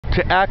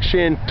to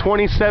action.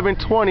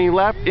 27-20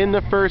 left in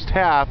the first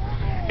half.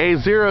 A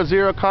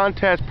 0-0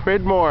 contest.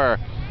 Pridmore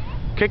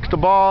kicks the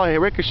ball. It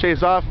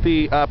ricochets off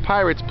the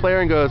Pirates player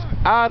and goes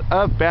out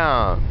of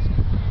bounds.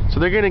 So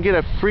they're going to get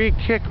a free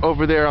kick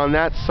over there on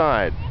that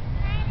side.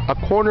 A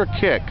corner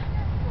kick.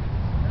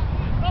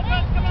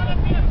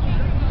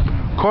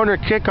 Corner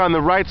kick on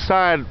the right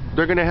side.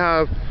 They're going to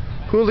have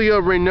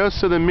Julio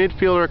Reynoso, the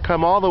midfielder,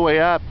 come all the way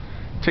up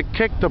to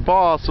kick the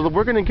ball. So that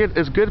we're going to get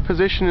as good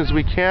position as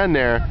we can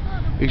there.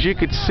 As you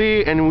can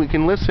see and we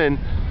can listen,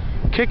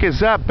 kick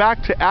is up,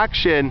 back to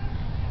action.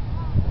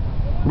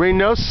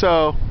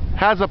 Reynoso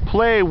has a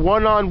play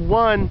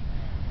one-on-one,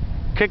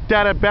 kicked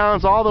out of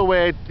bounds all the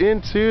way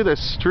into the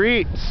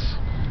streets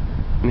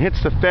and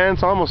hits the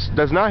fence. Almost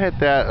does not hit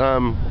that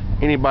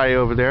anybody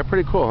over there.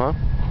 Pretty cool, huh?